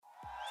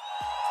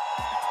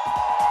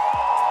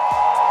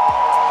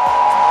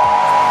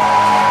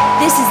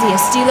This is the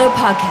Estilo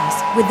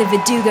Podcast with the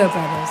Verdugo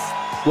Brothers.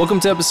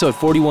 Welcome to episode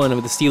 41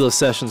 of the Estilo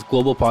Sessions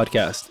Global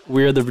Podcast.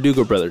 We are the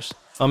Verdugo Brothers.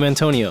 I'm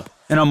Antonio.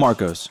 And I'm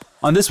Marcos.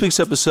 On this week's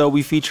episode,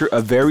 we feature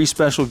a very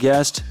special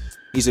guest.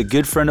 He's a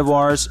good friend of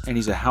ours, and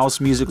he's a house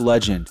music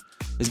legend.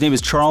 His name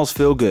is Charles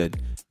Feelgood.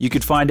 You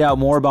could find out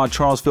more about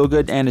Charles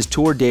Feelgood and his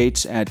tour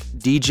dates at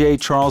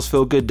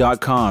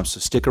djcharlesfeelgood.com, so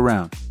stick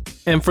around.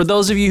 And for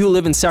those of you who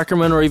live in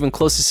Sacramento or even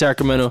close to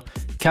Sacramento,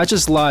 catch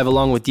us live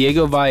along with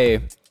Diego Valle,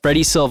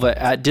 Freddie Silva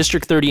at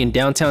District 30 in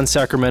downtown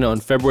Sacramento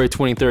on February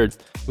 23rd.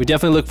 We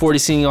definitely look forward to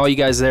seeing all you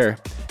guys there.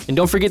 And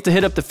don't forget to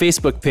hit up the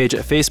Facebook page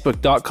at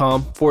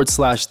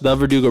facebook.com/The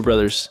Verdugo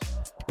Brothers.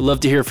 We'd love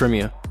to hear from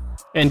you.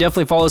 And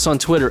definitely follow us on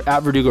Twitter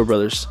at Verdugo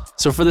Brothers.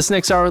 So for this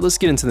next hour, let's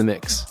get into the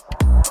mix.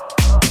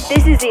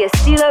 This is the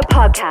Estilo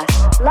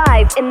Podcast,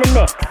 live in the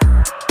mix.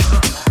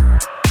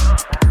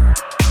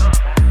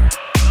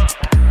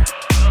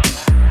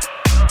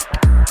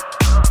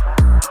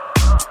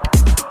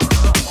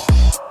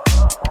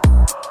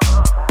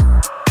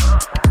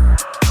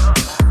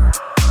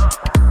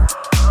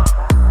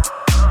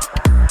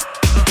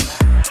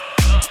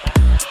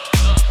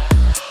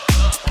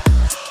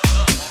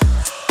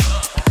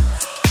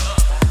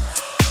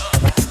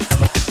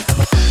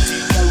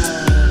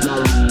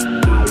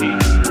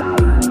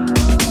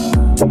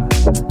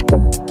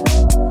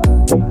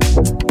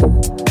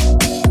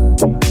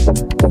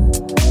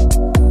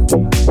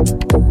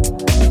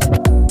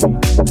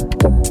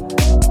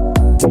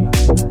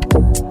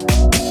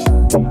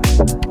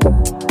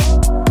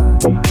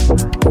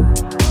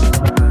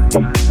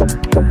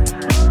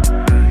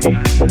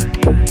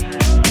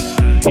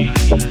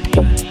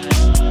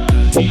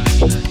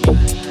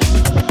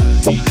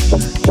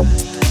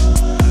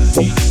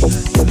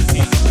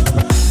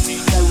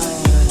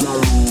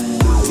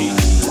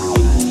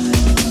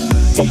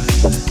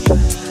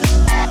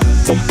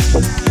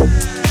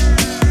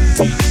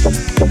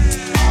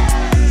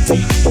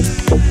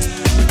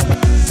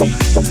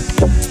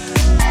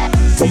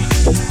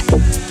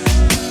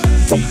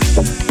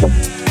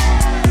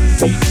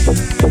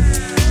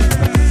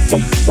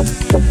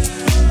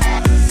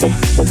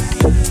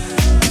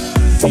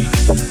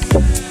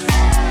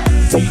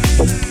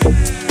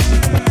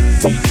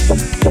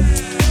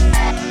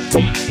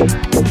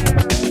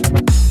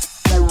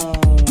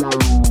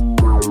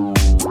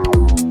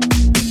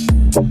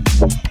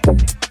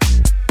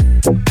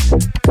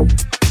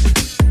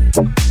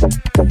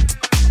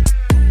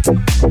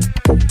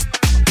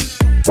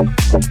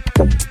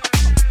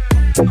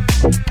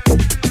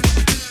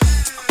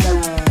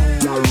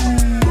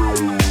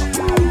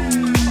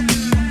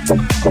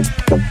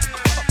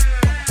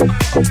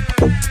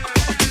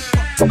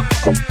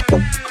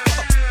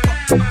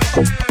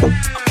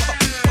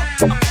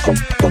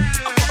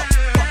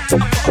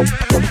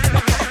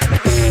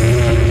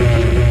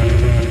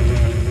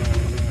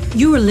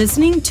 You are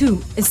listening to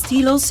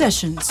Estilo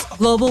Sessions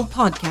Global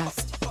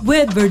Podcast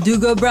with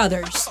Verdugo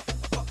Brothers.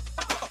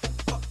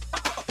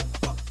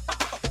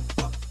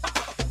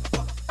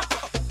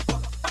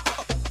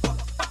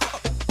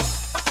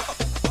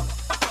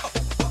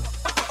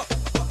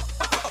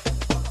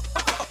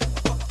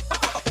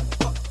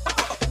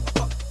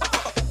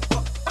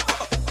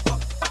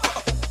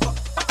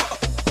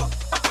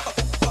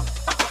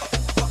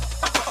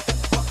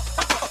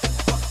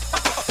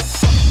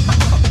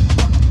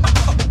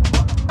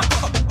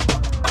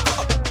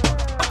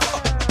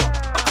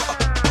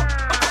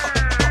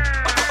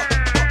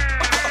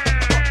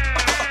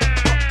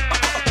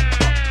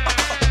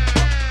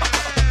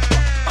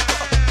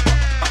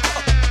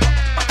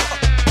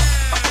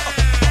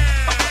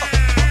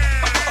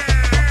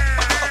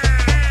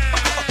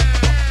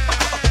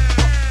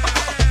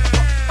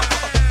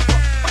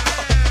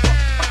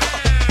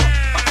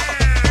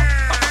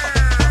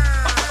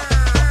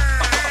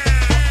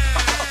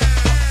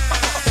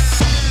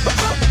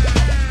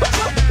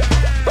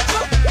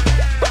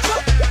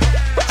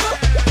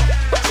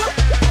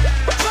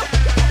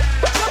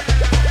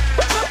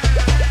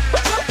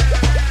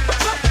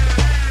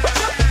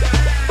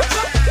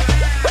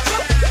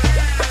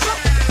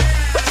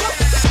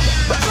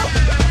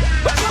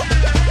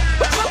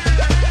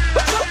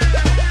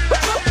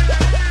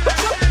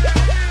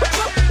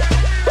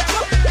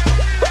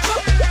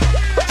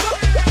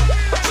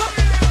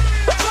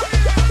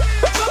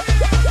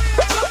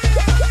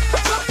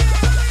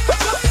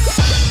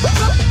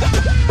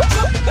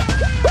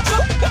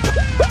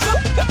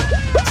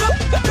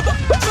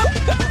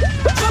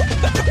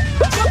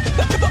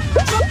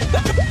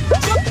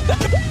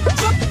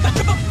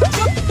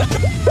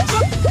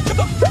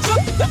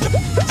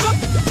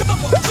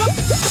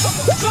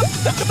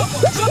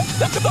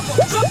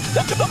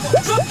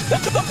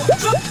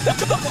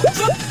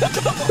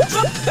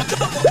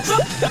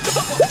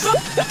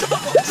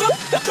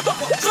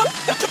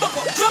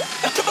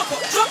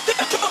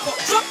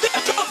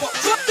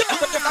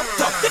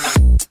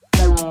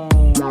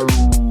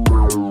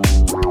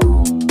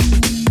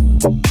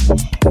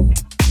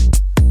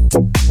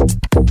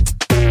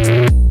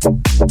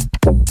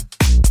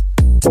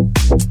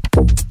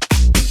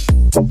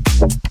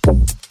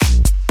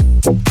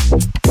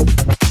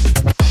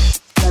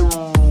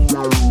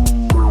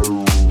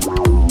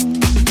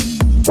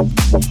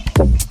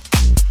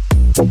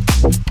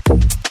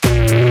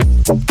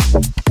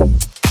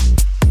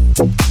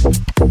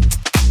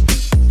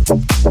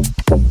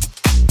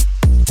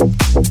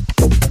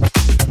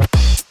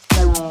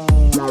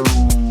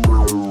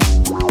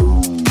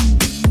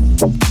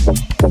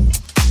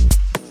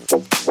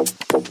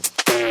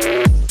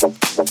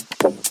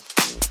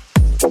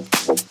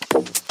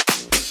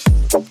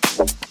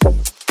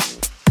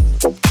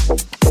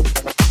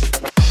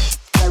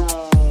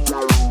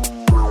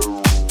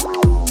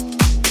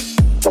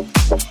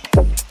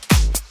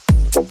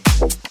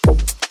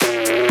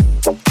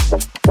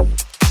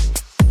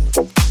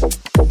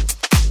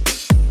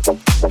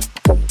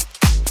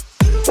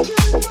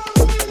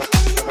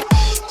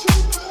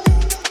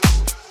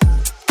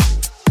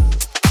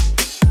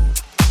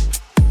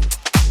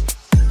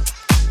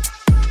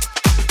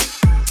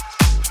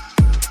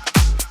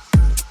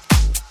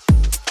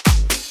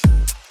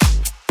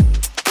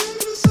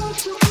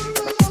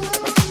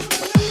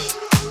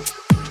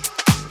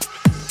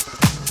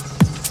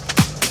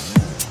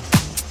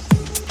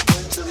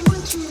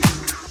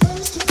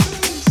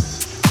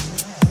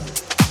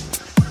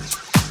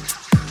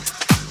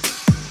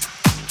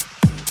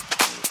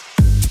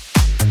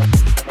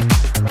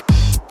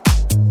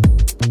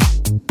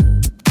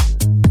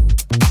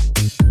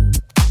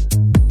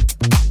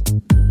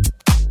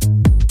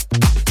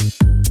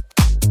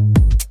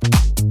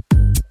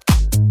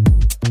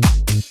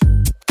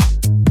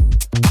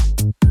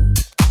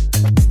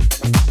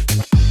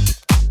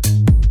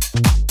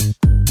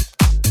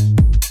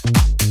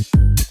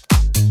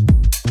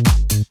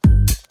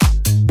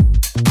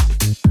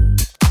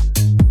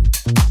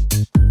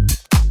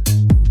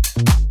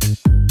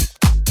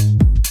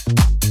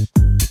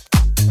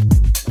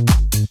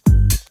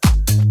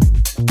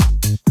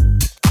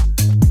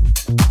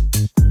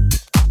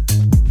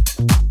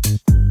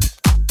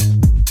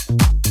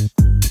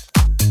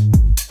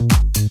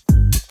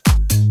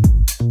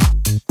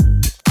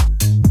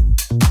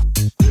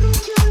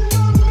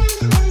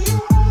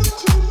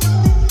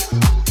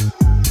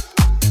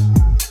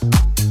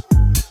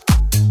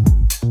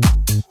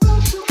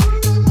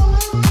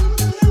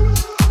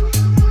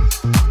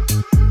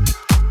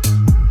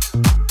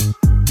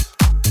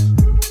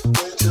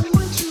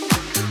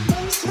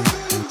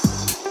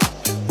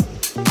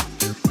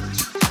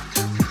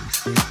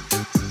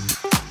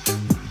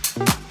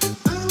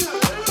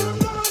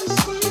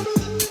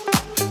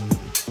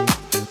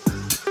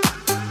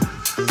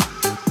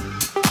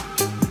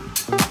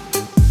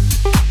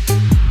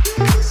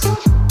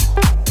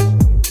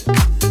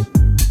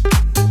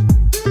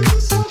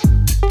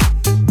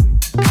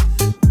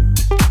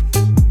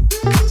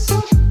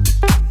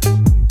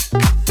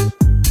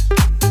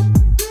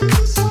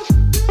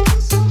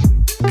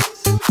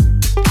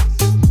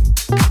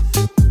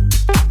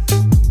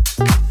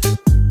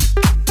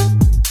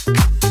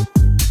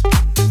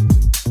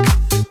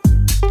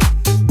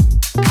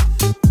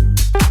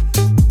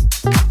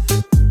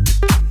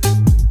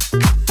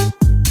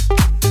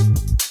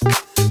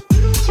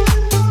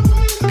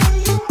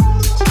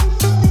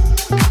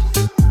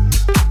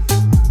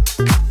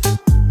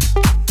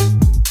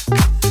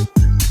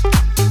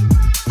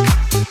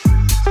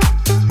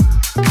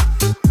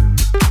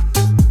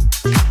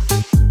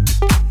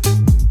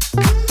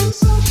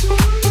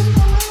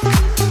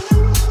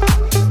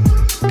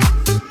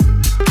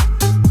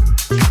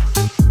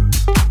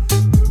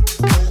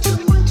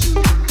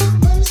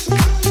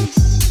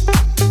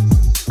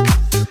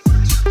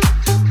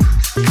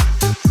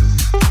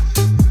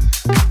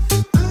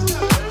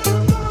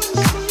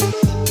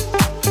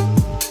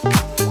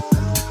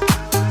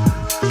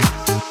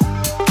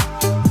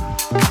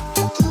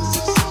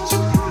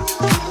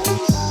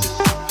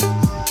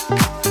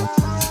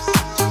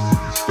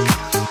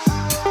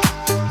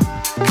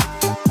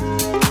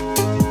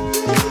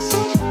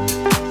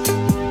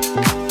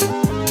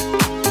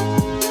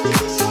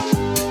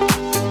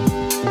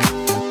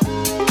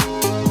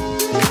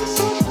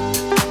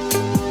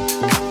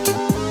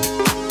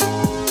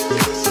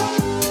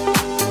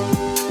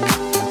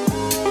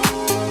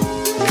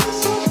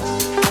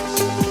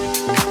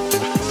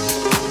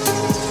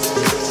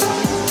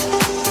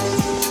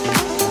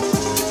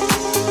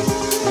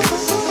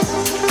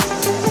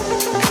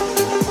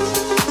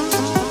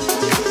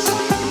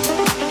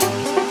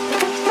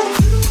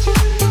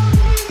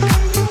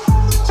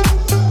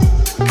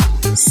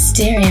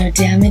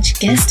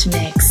 Guest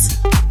Mix.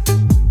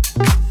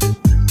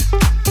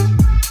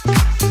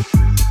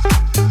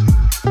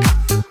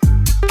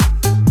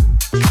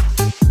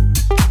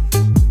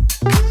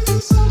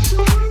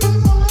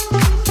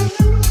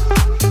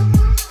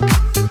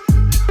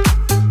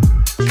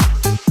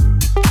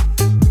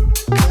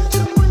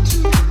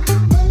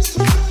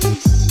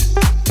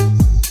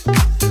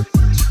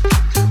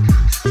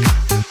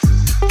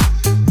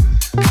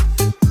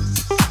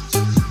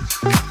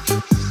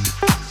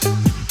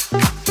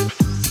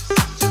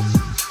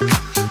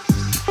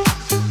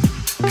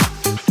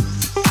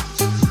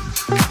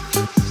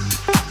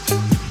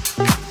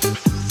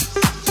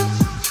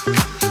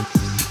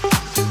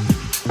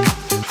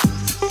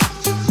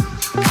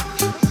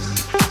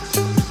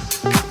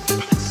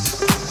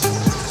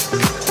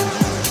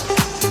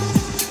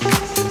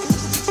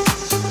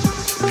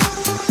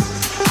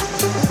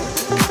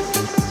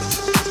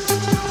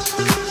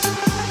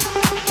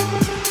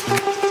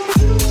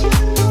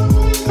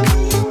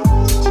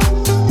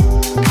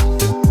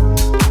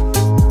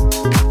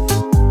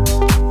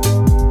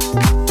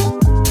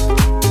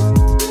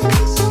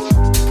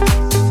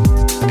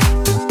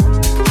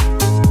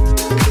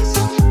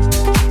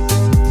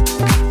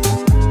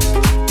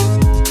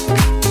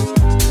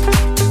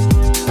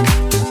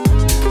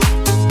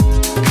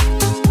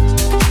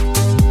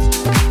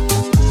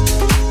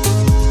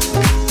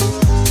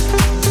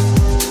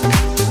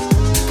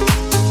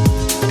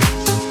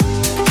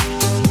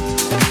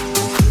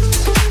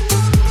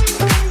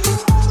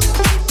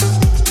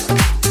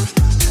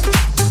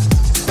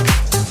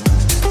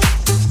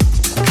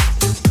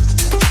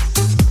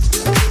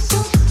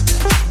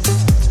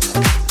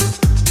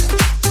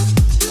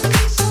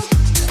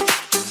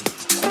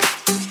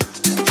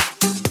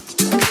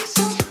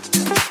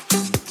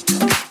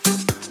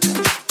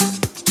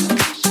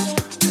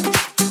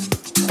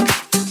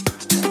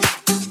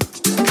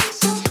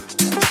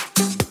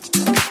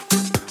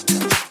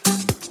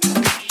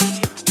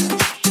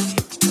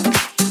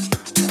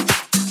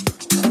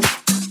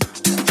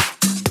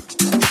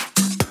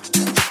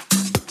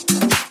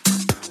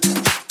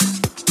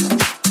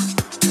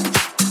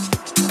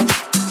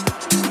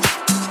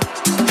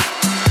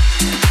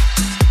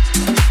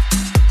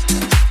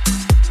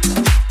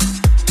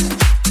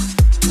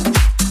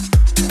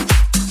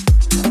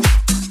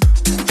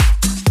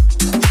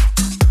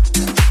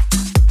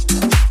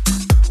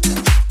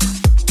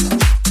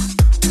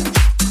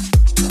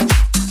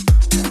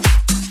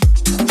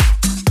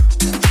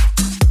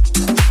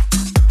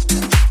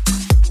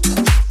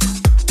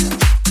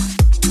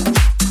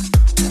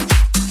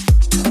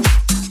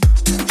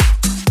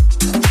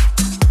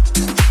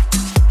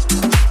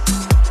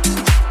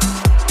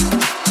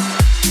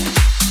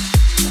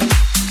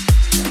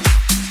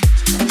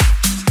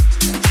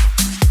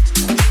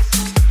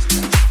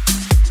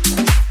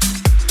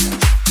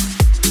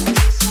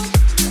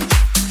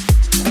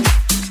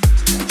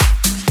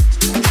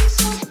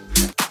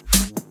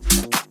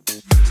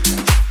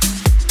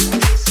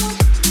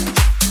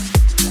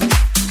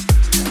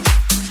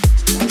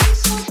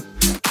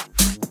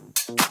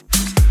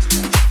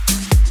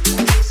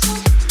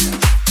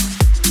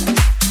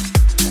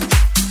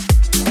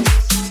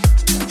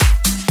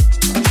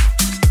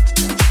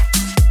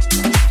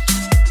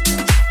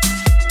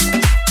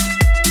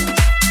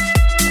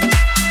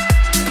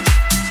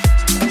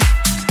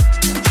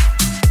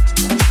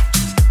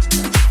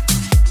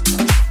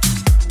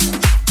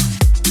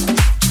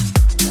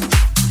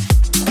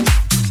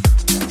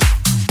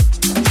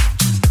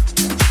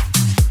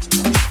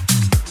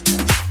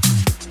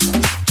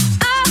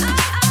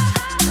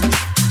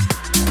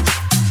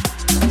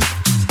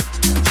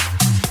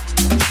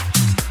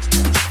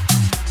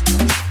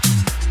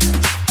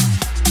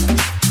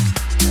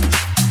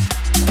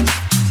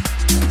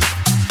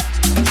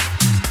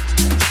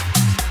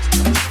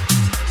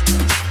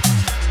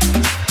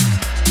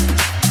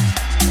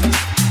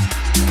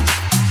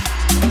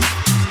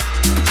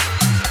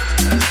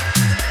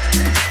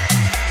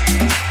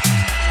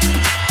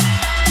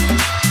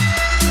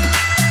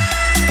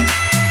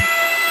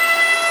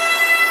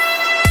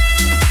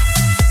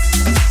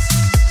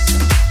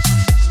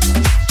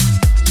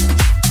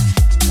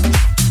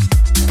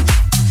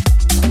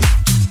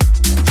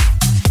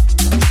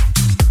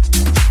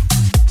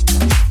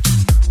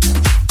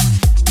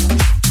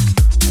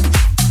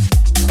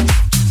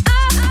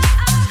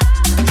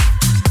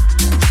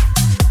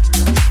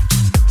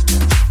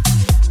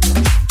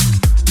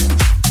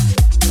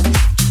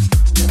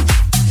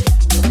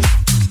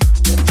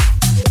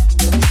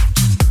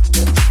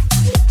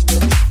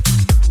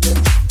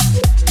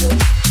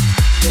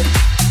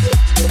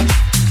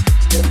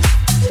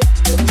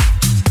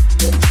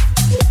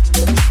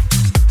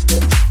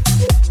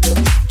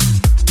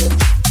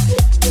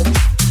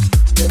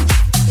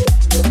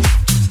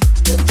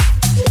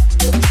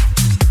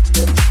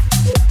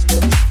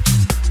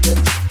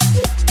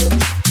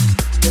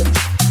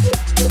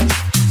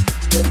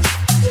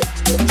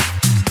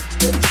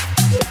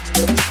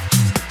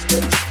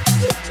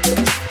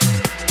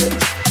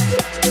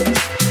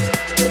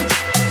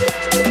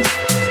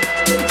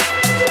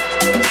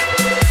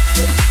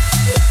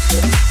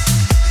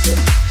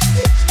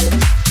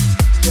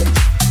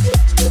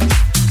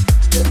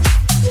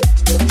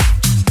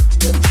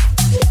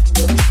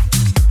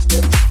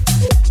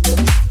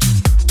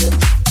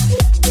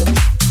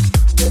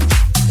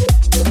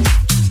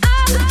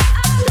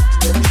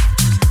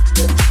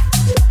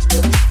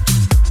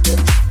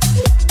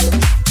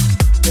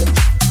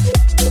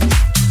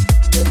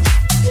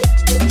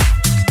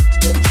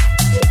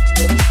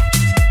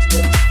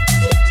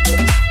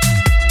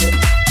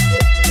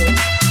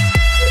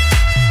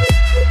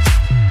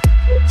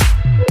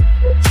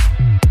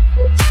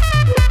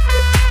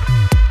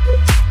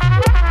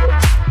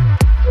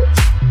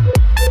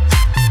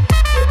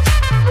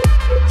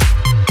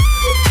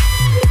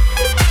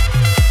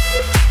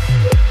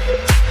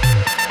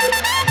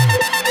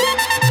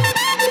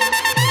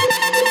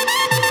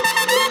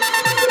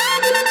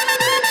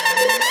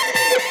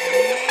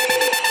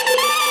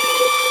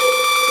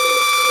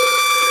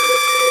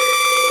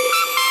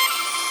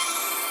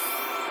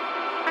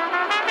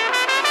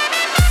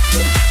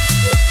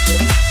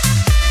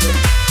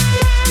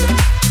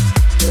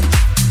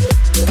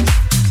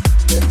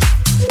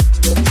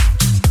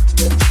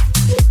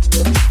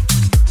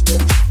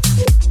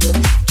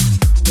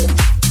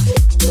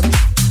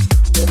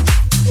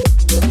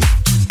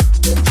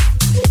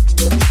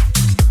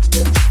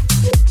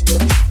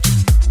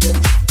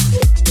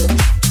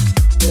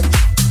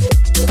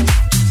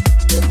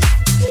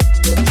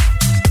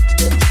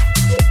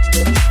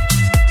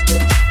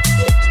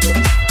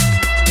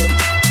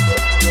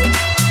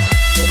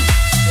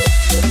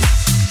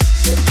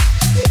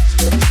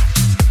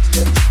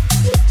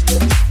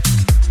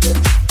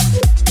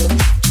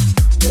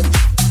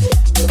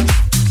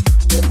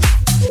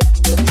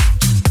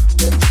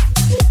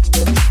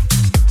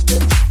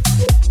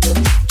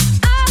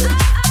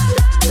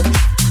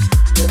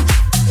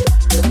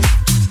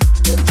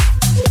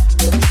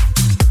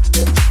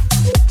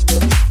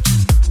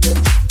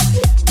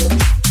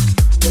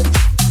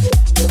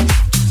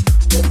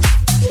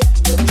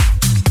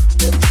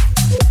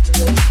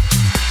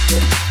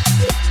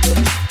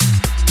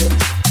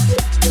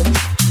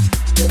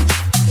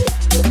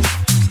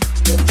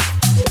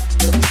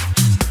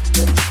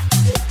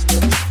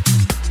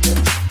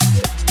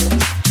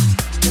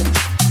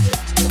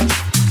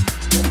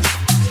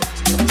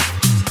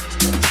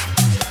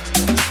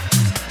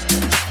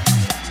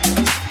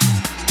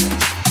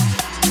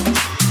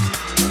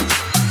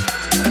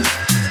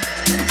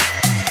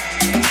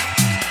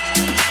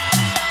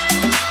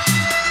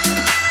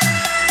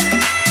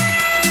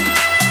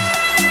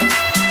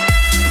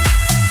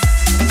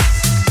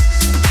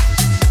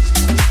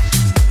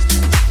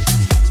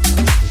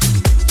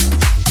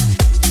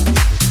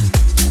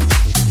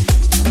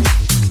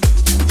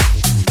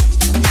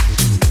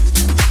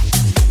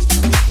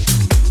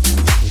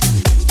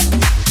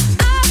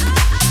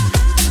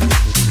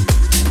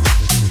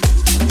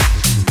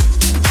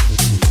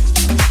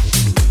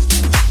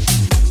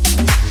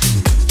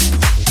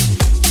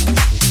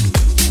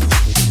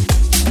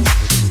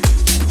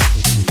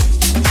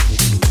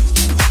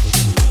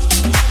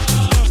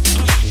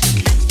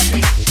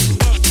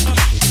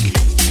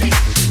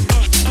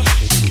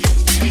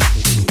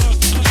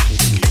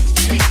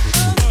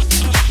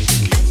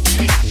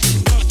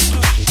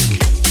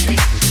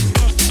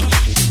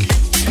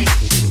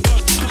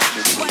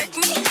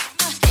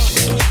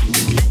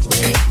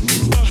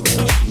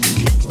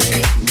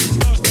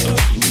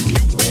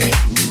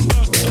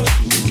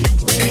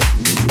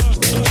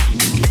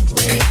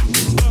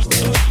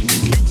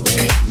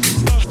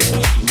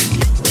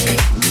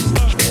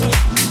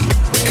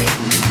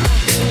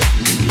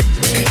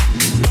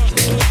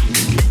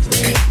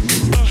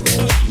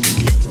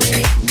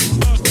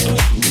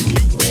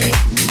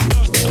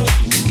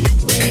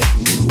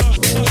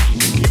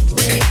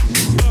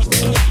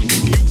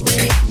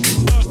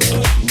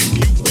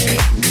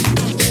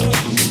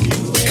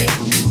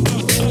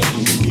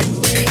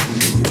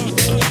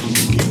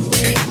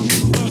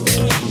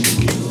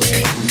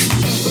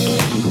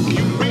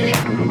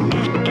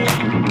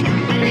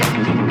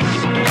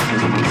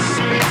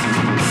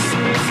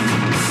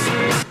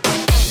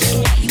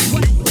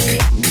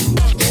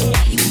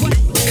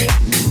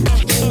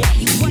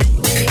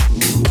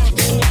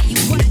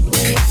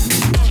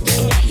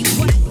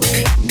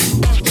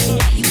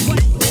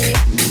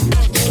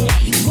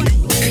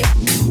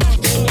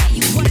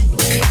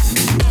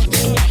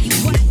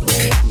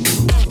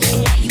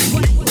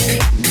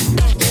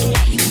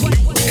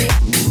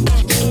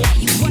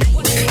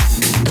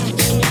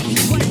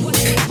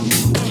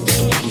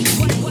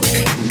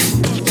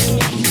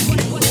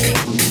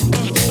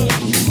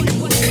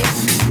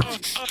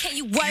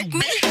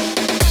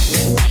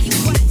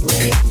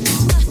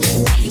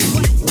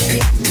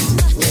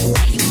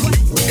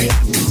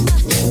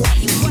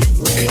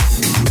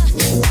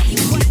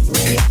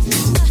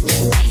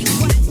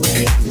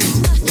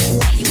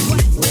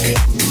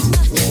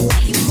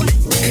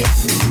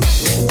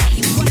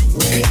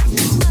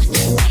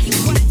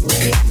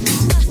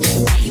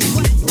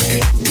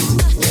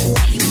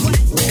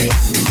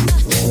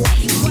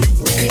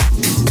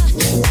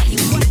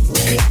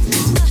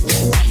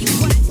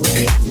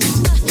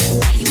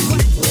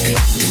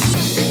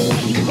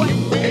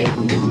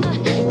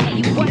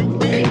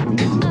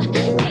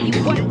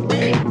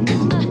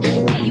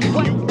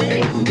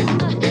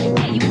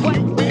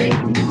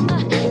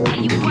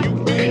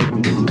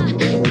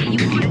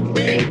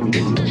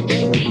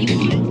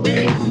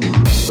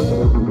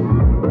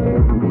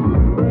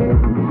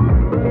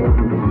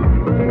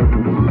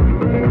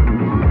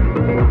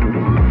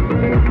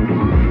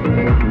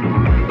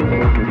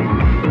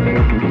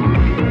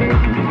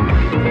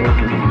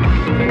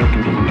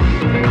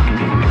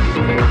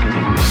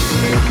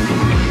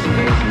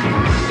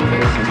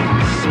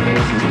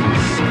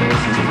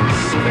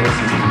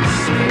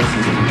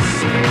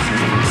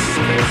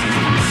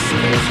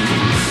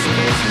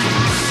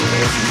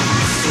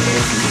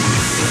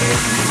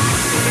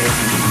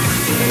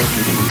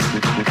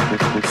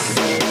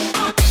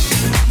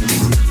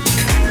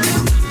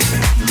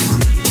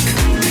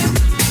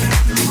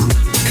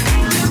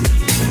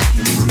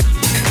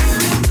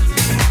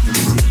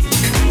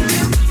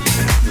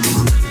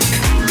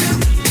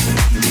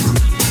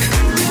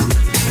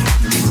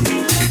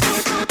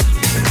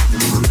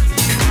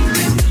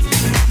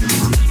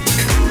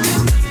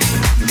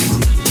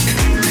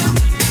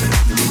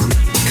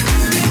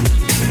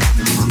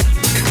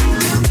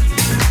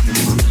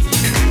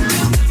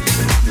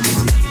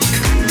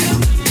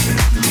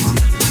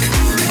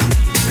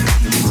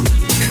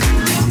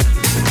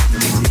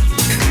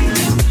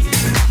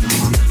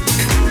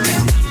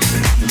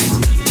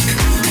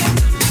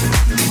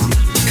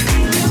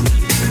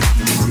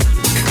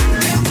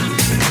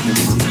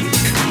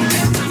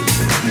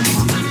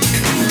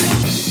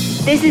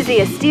 This is the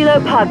Estilo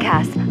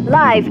Podcast,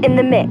 live in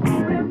the mix.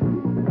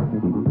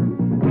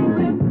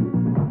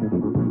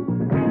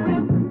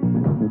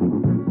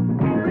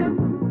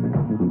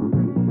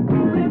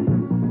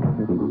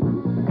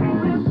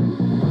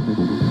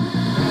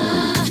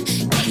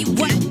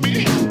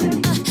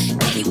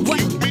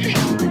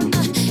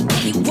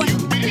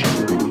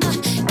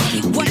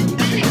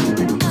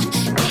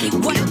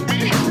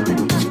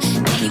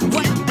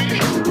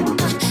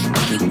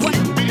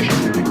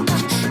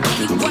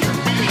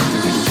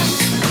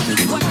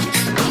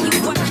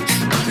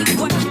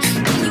 What?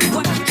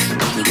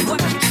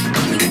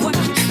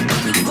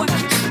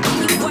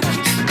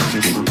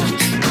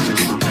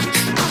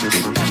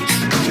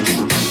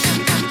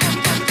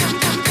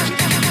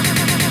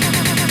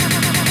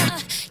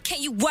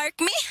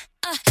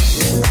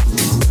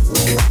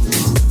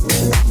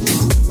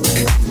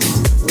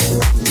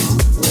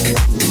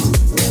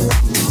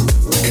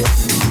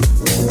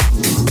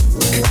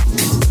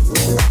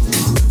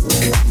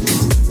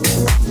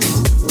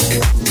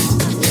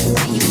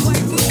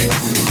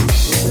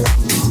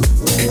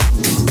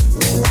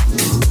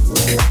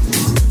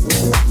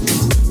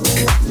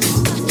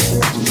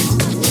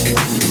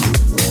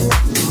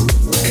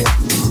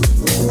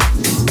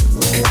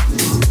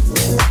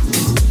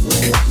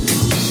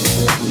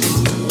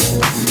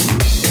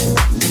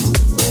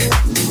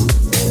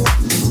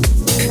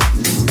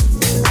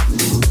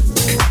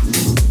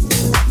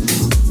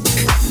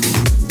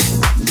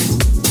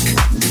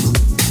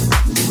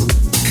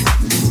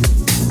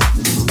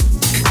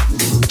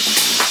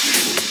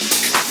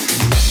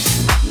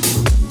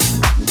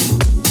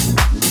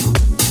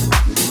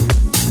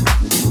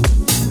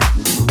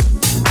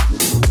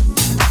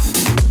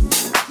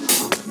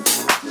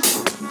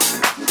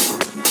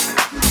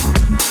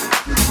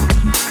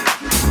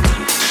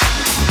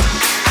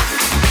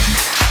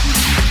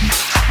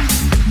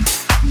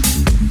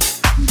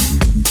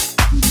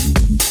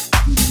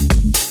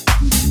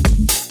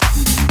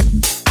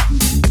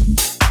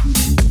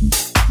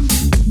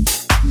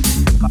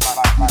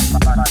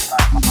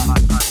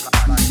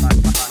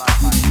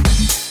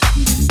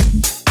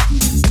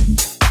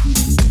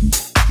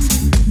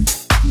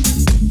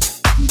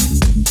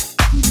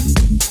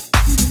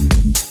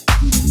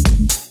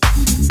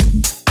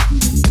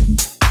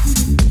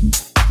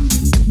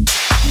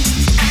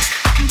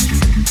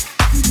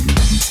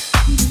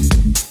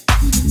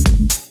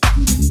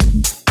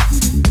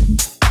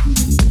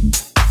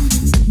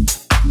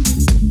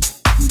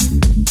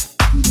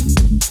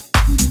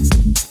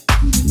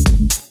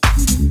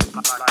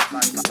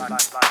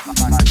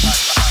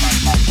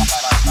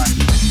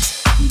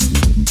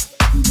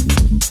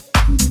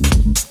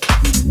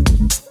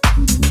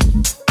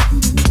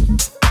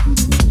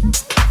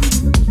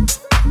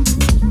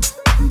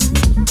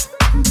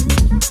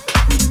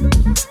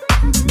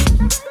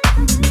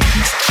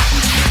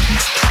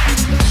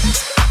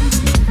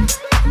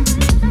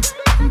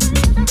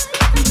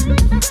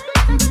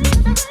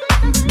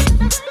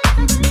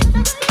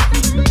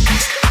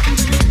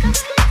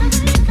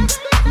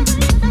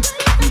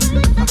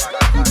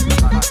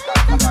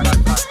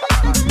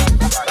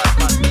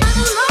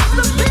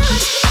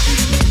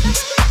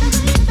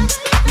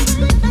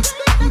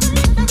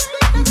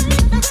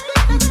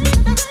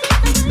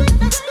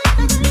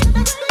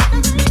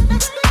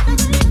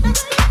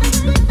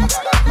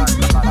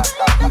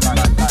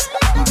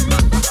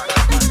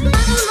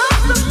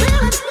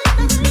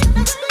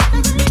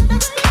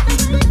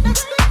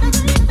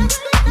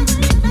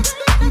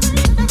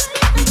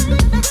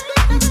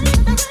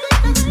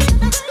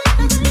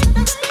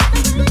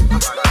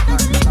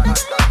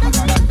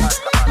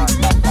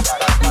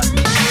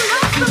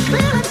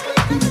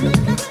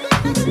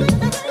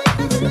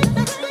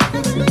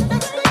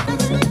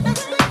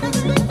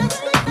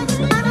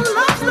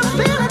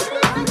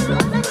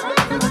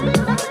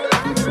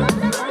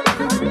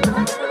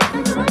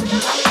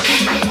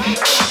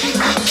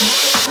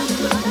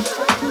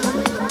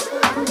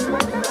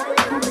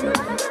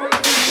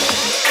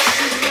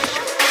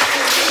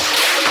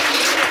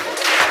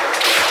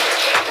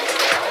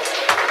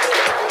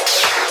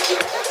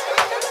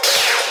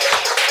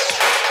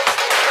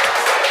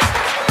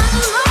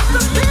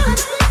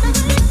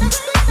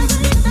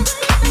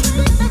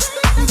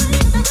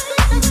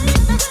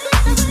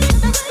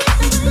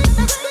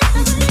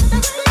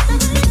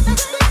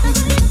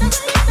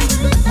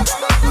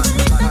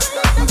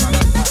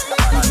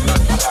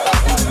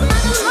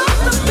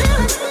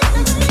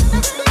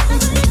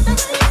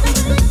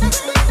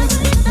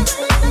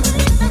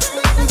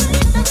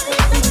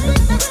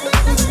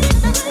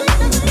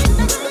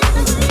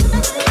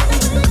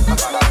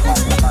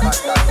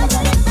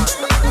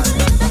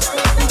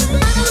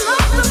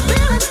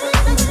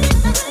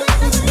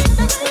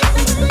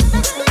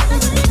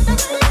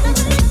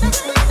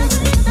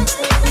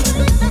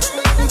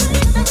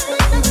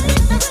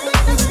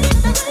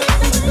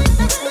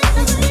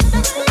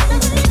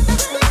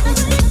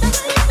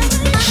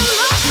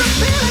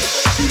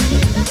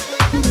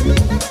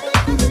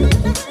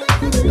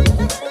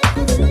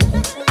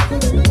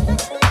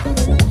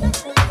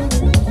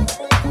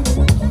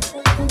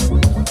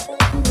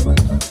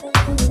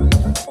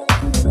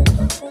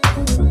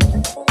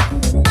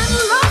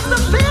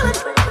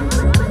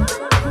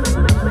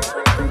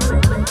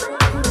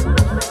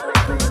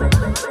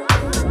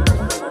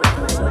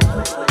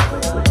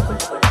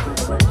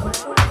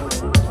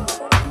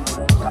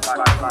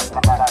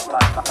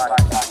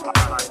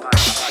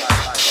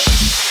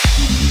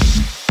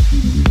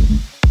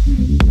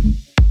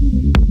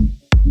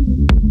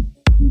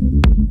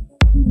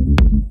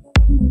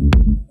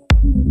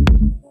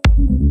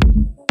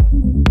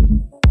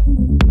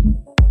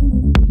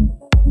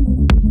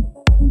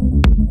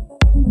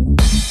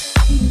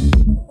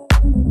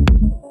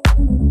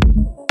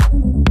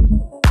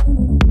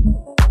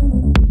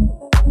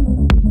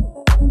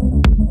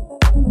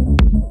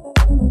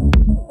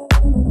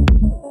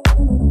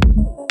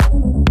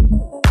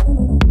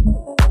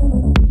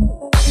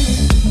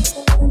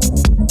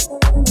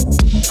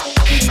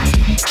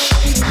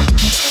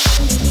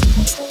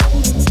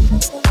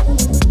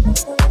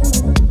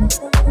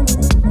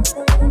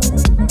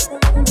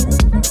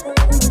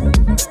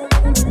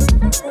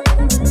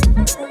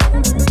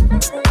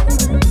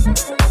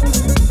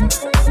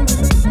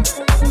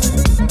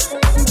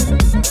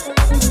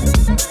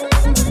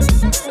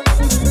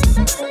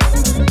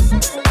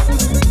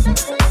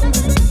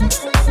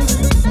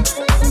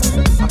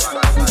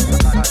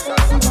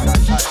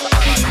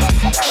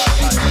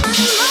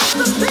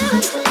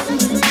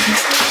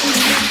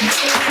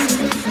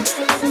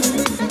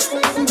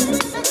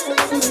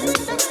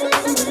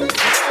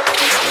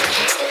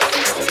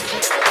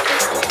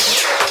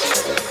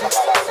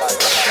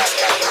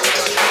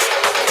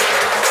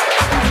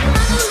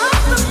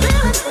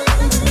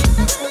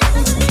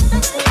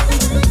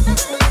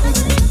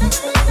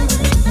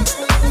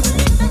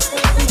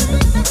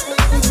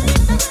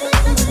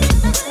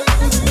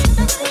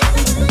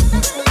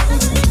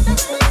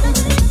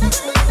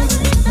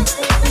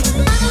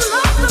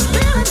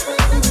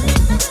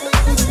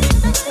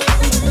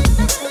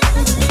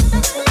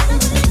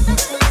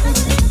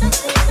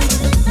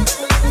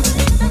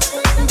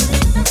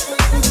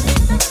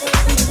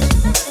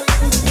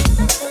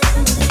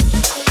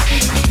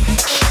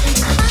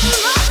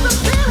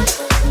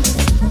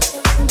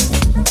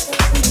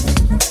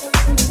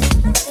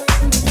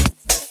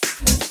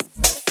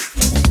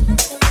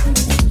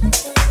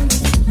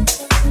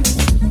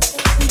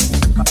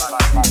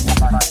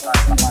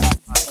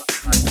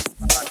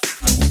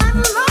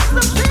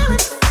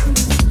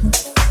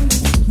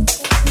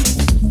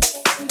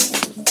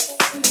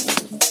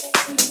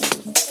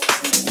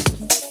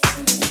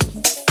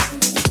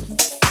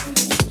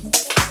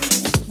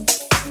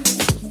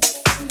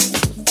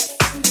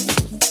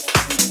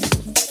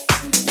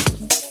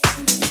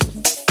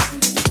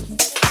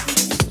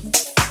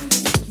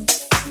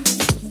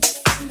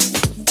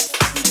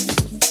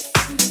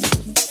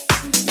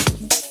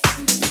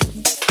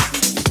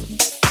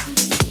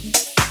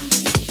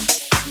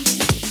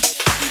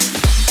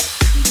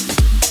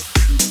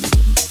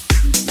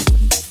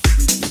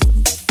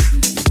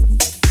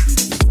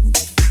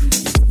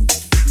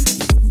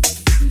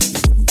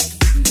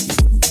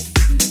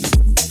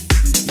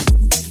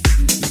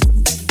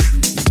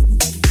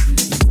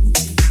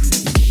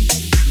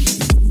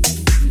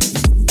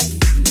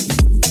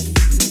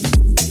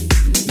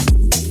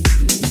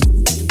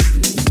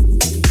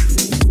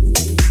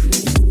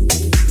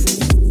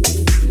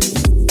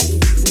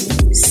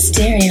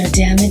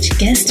 Damage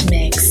guest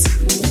mix.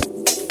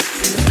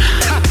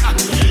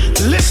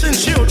 Listen,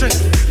 children,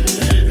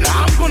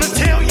 I'm gonna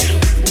tell you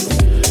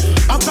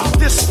about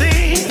this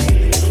thing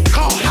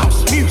called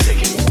house music.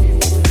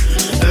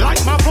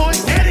 Like my boy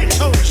Eddie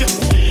told you,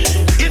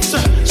 it's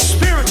a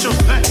spiritual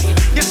thing.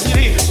 Yes, it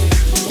is.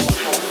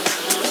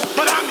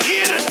 But I'm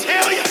here to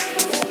tell you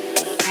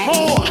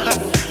more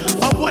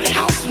of what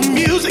house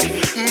music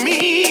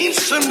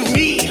means to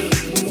me.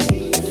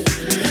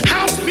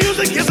 House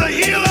music is a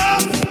healer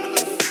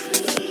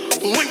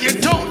when you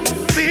don't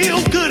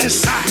feel good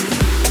inside.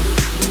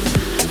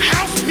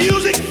 House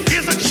music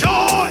is a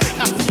joy.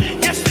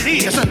 Yes, it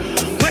is.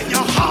 When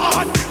your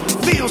heart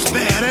feels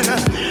bad. And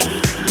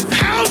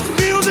house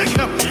music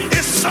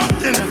is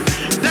something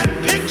that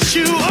picks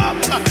you up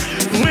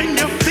when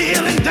you're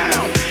feeling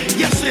down.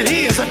 Yes, it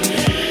is.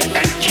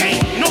 And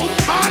can't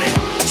nobody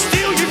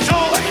steal your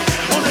joy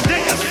on the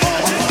dance floor.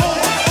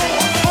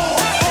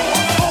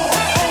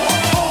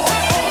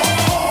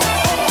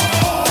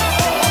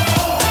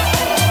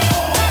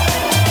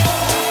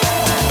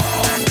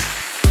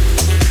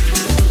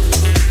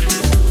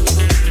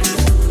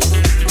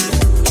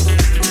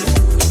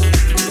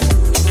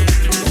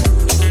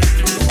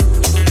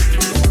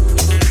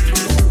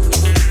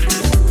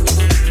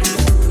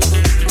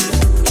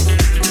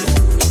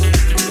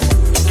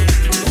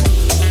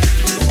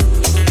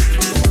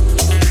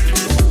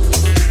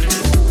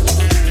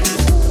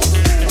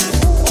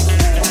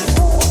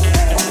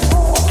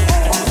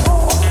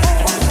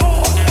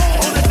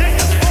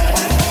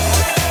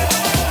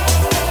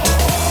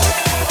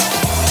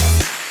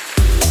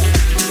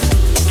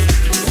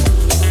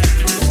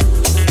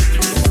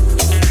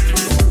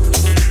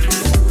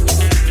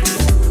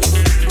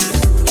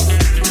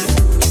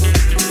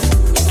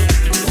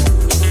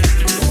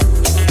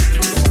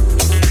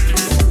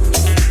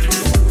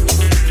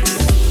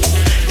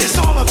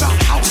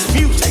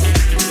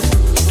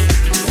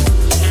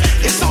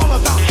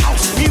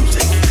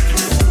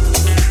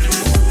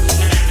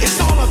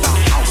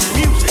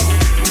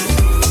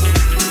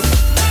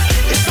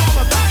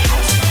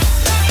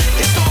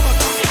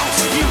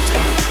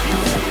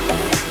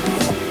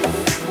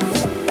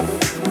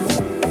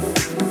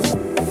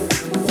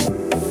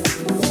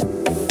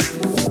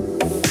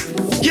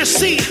 You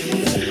see,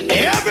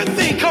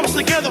 everything comes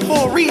together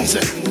for a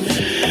reason.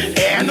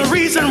 And the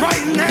reason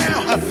right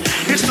now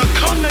is to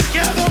come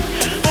together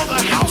for the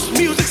house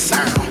music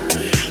sound.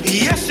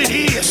 Yes, it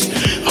is.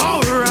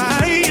 All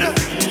right.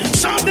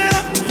 Something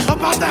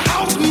about the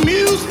house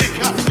music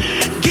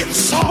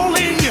gets all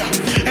in you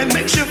and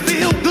makes you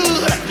feel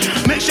good.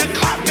 Makes you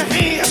clap your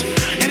hands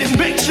and it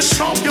makes you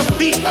stomp your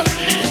feet.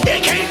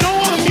 It can't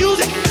no other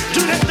music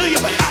do that to you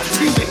but house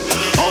music.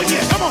 Oh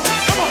yeah, come on,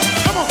 come on,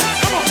 come on,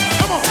 come on,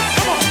 come on,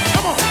 come on,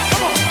 come on,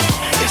 come on.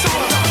 It's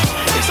all about,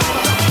 it's all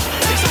about,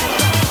 it's all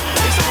about,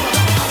 it's all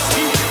about house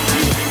music.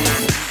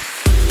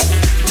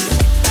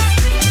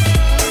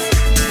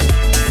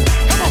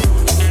 Come on.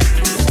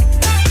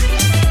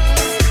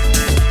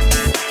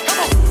 Come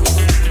on.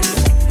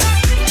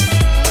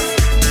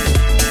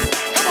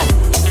 Come on.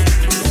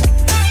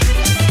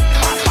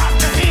 Clap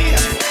your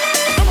hands.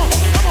 Come on,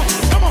 come on,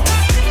 come on.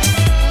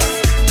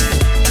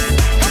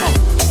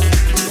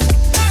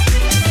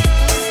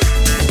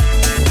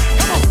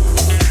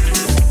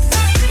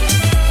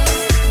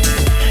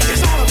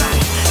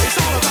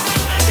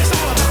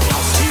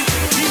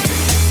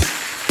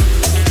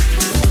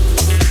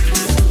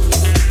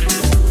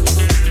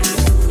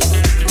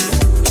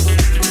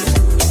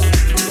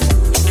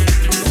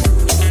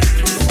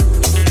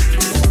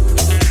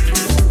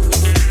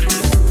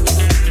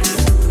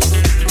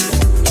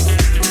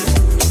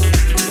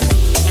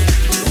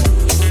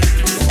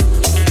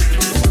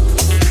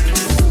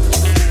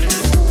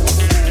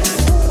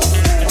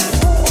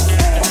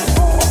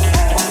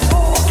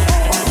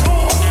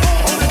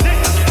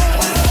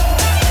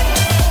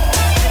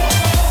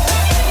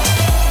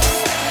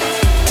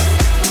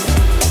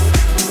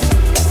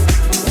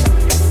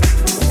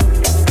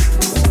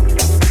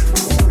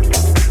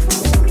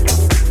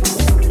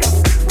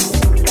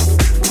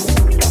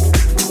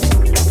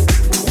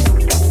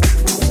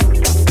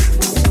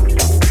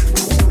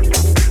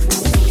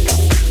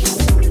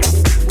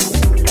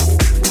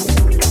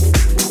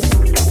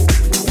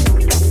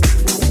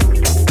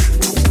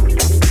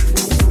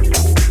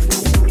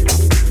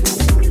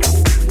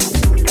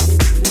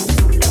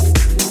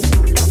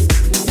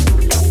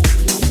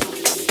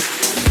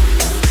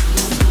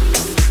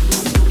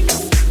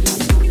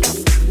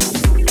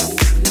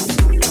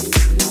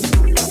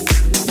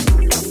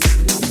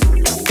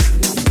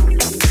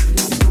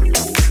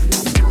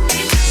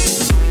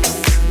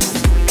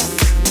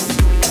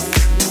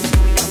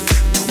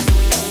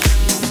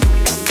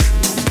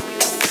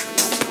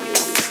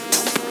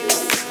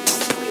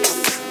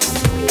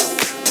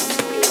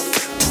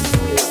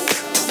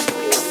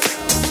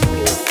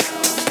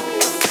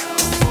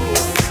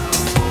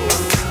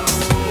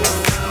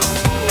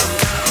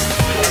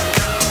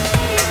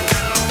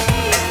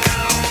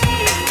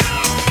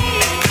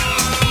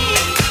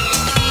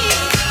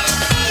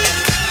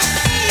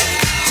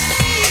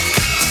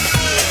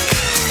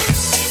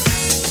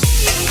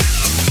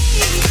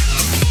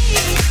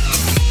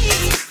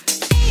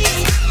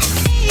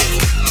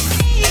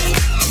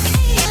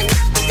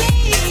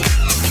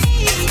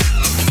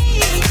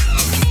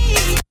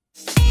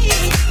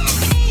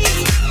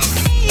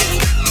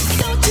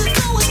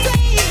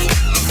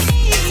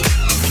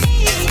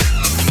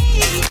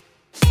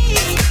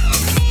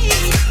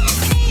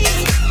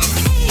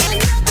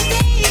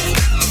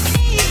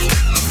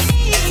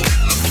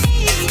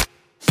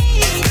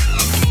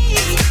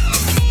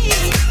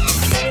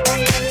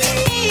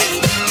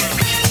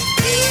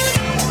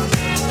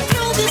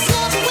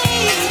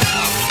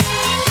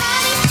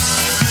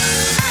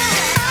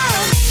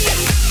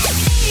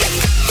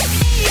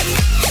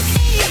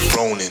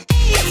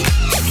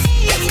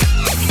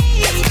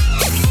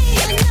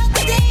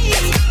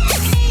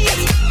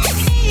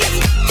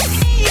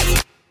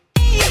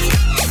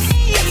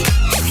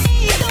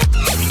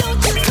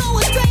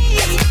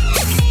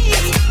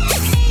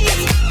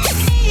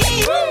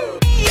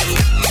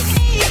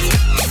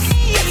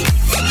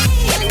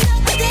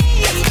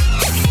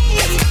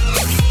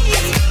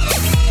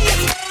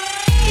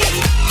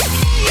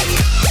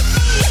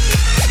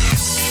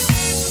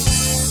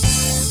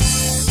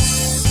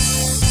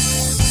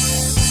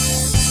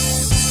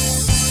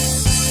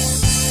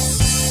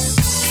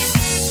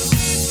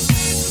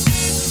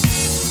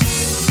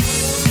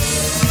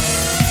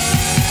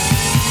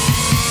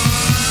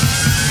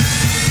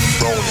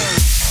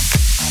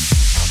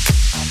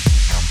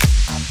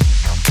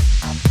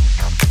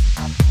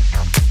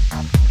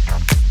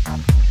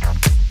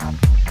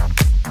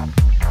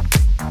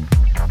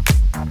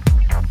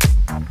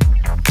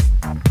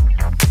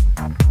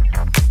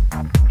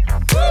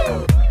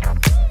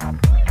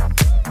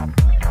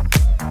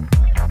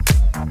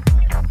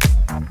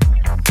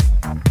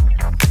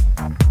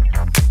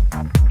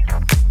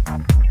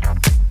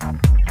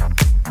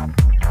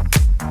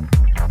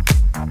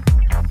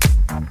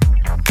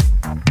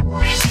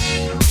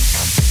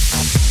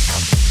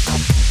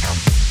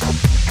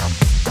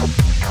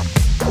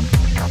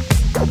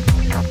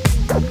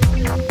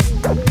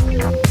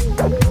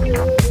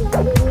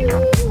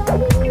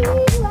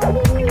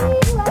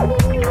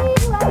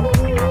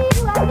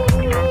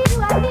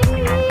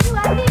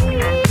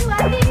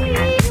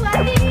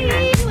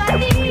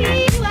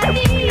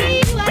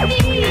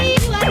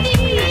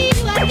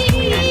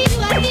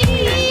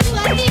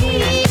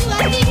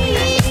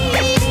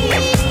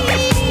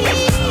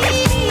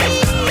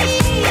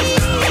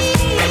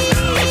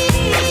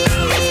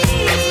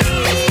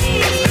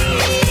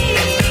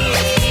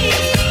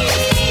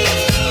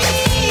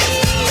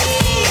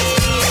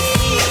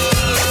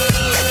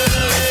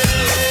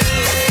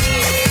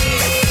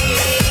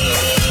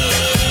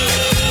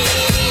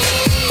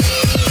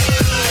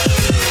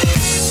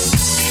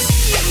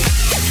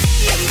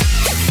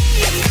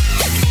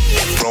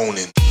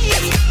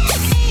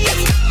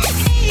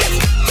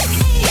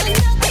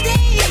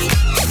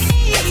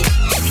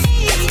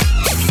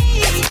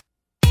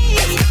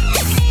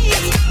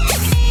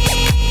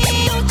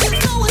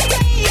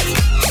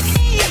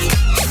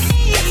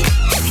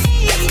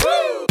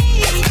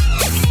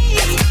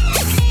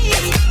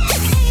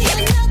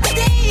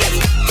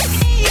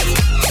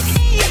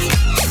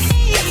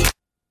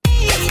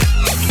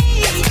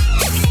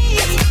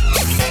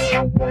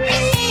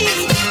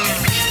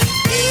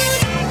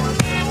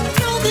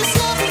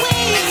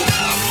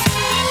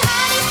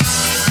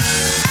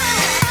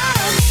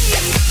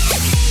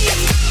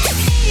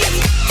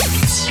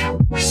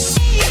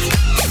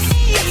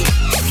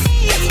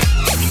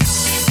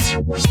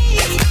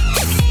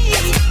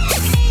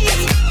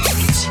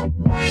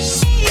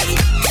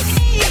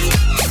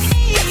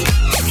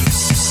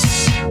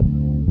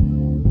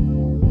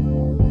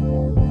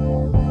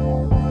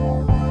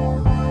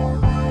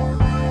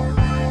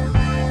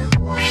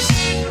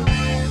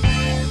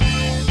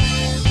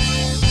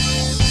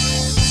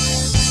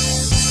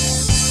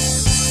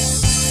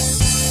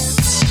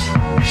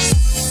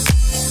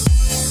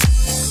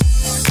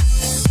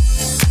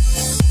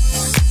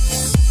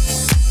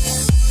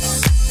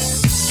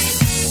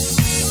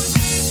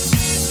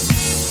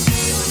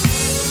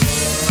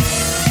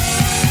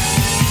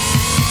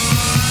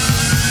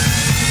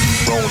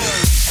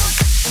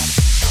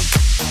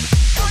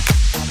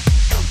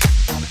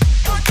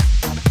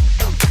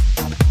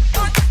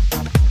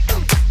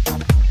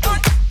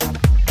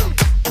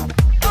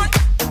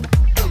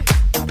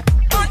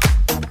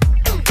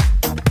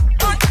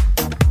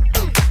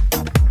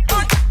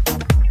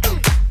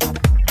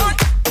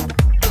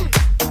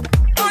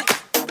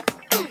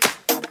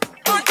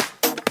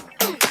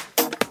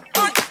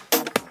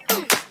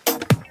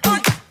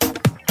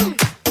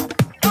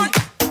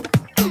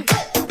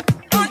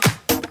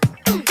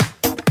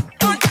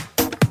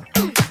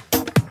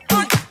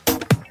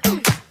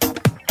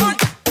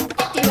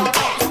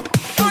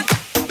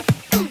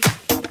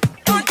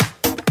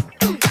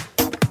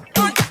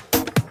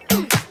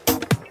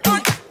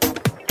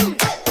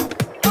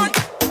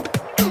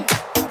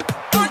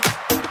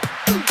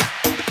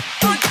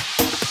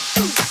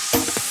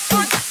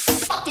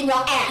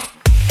 Fucking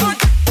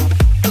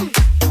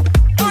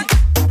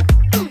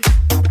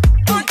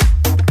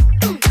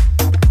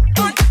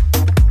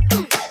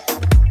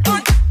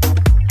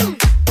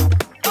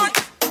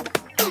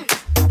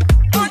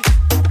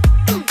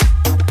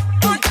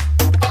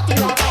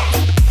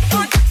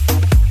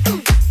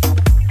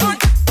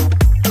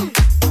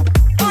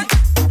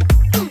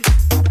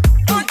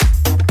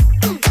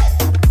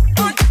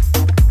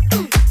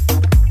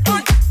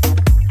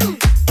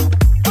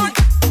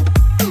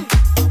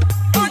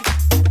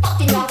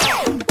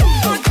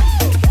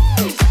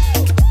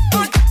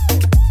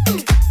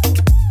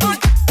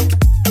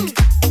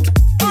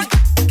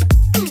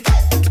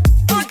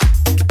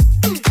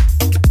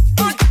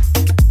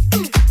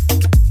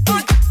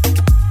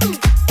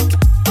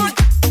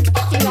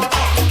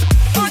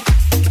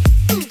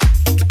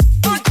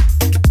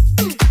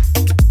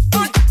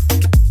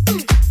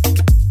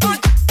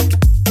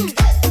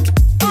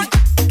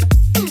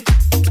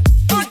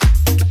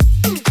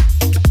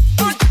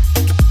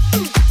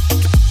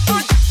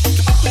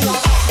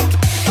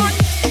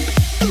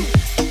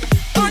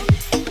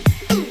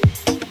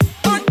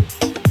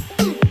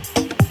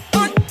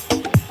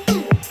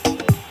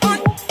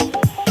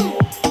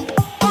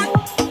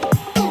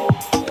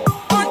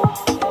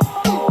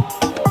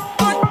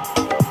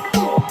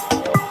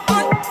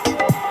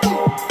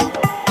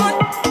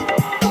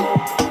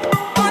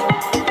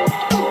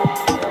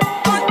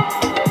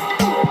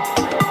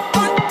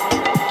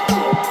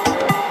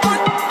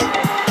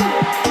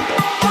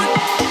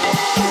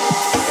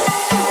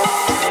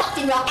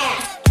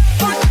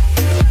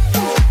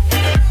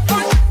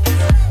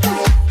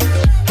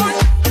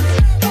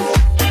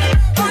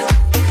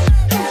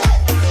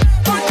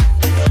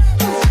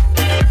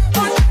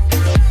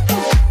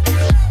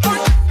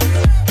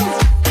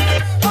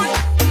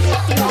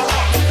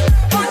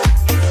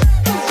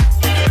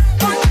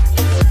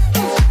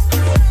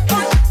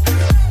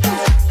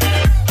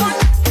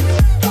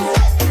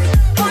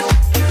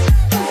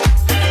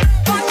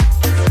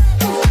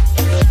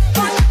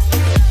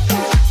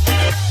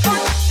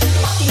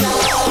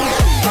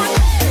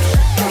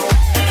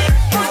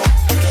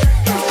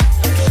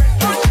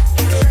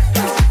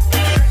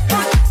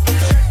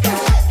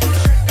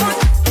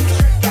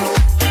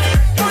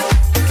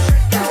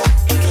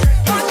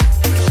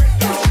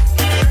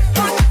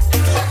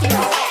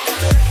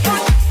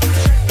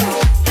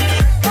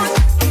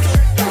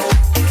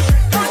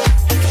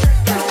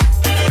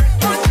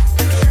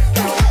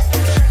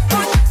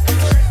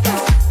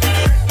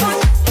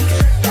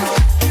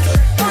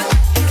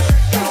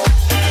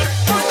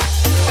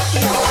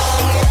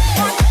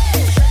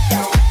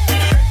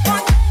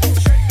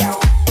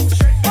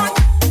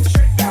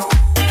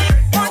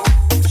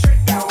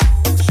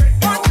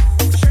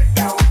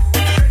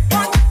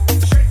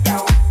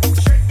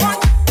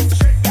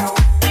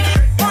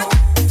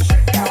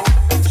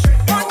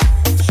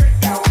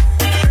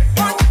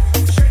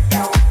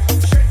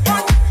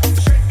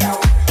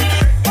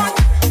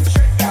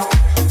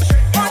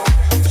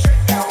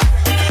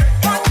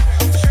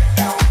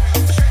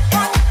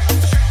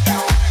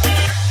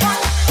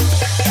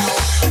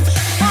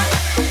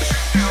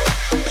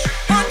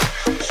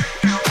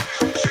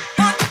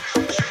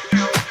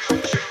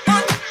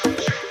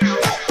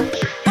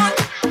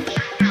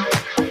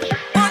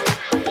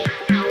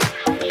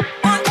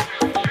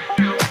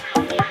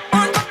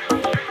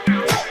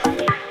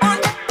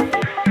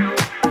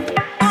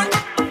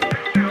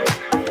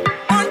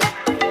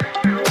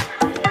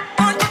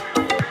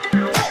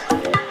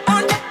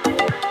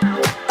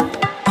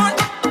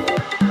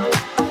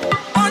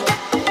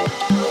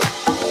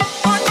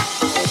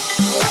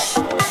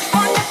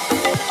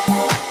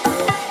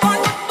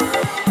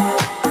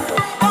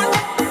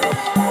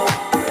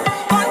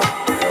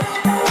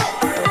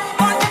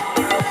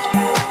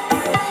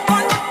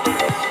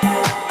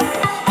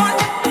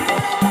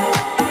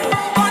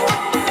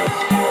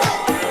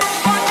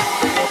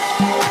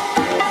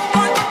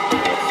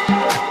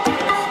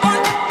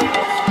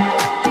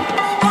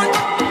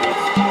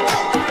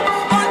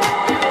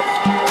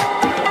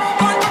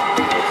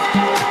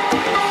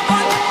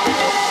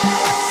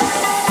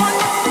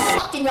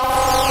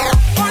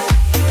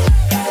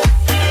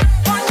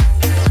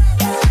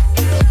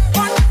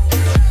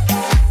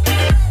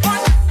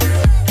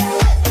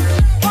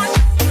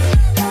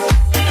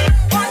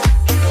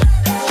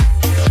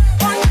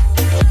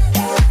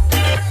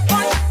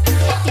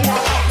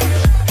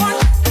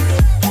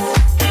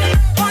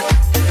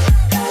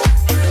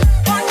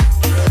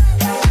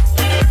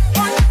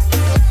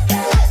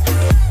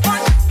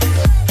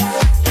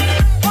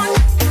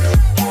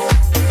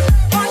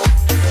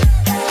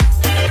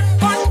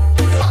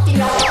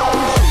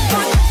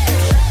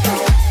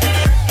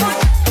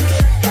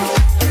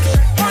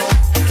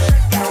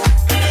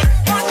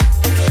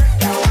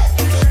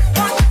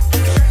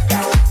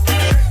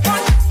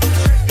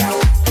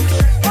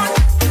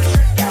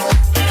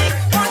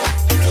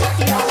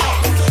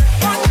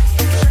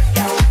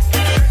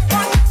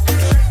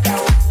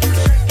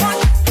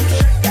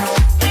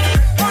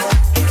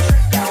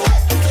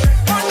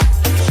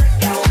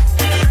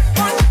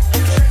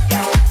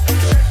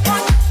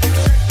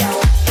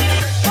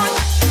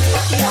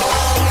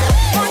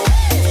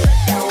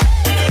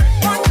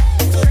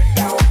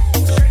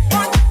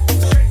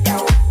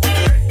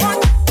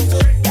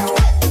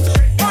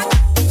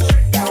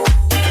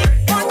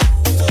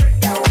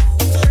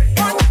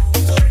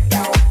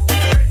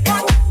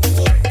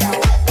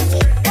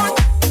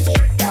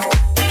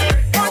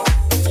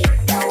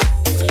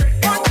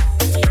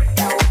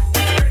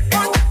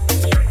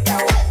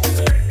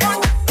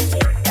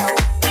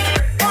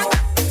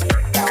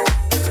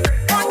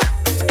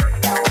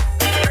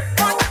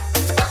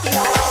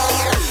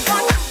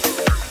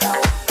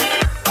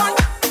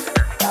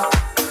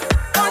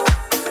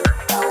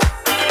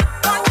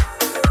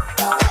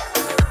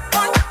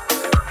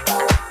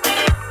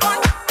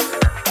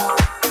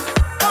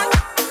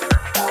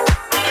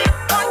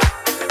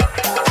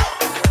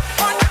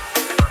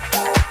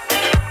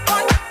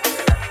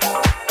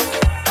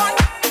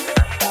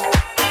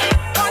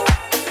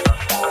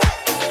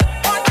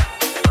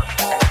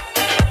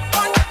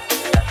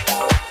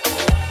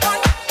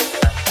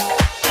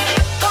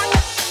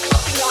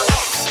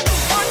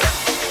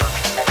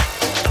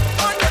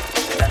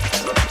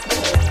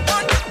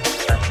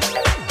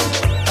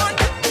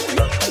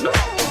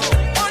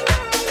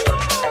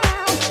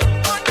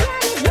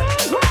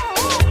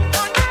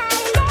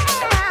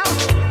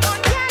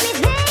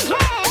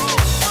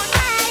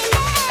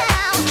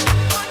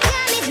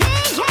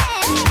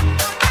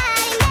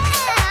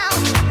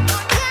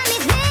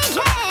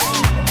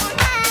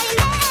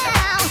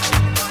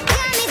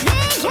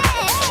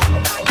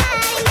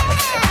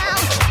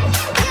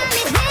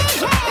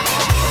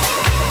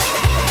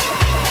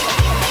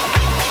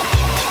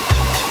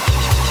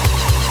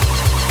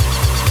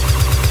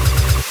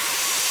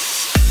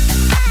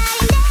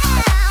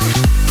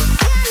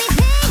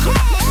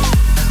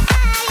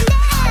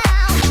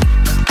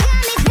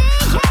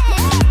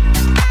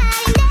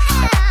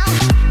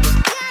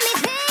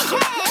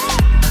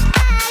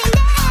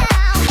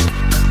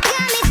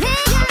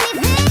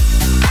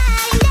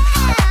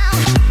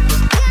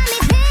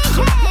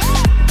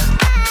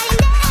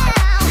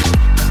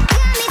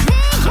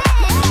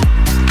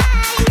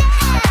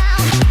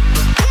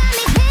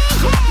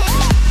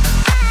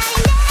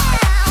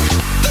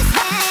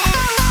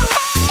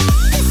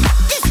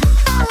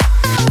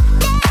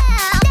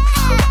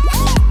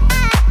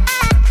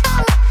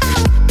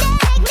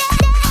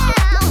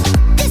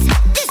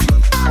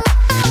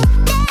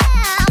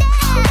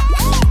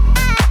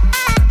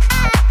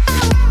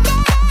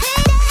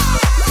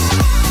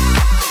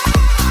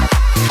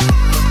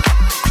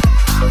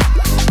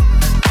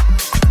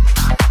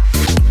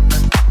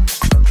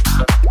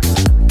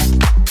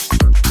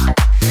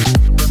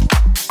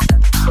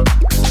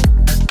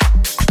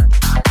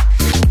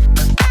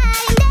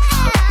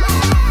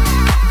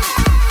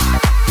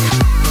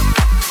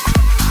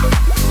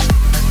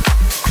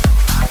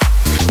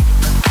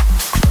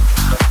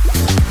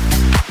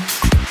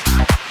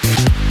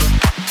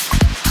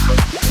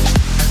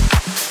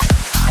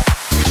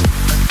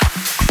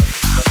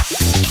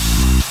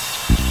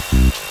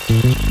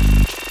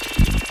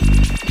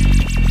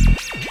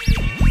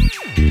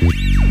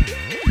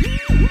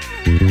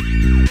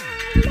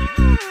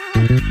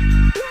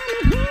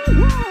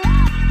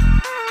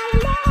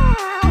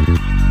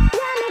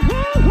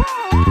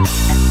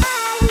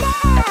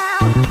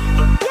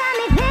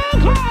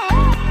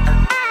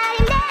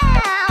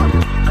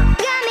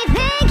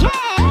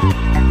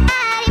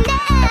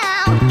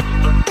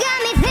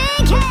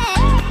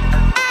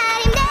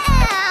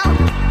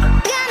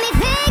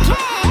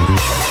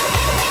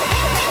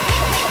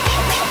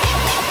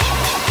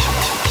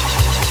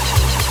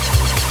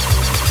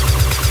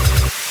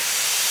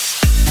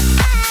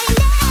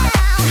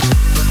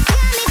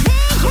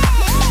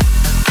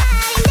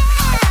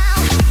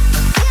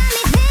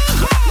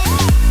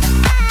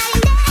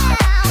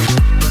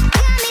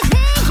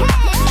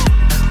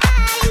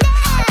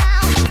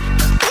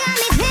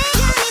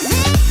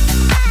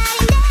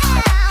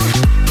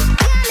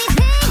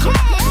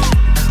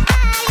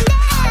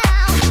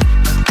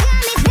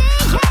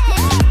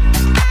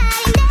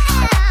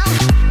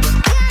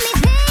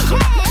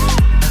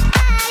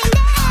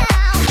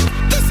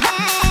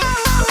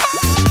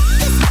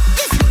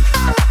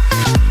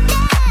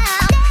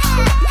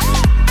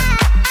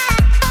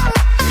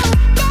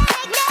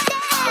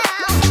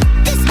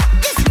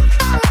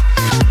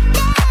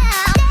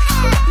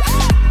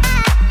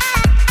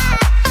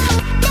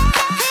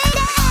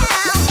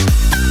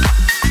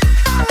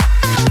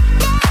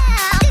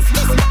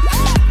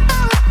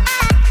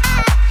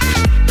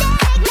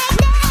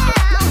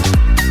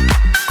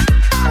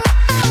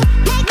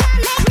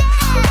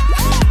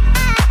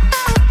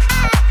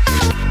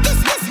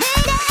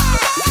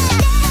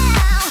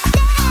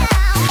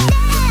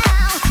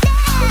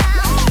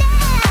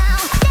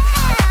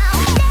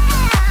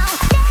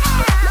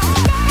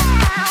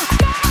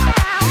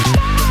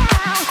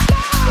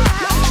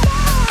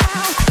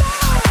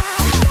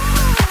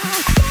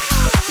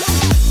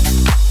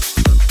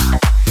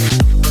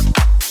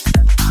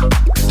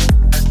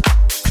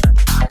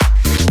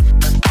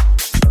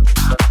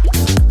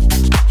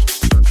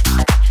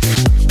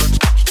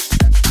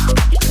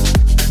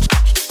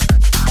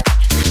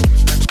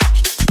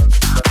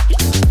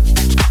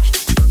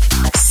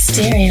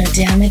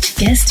Damage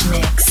Guest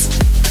Mix.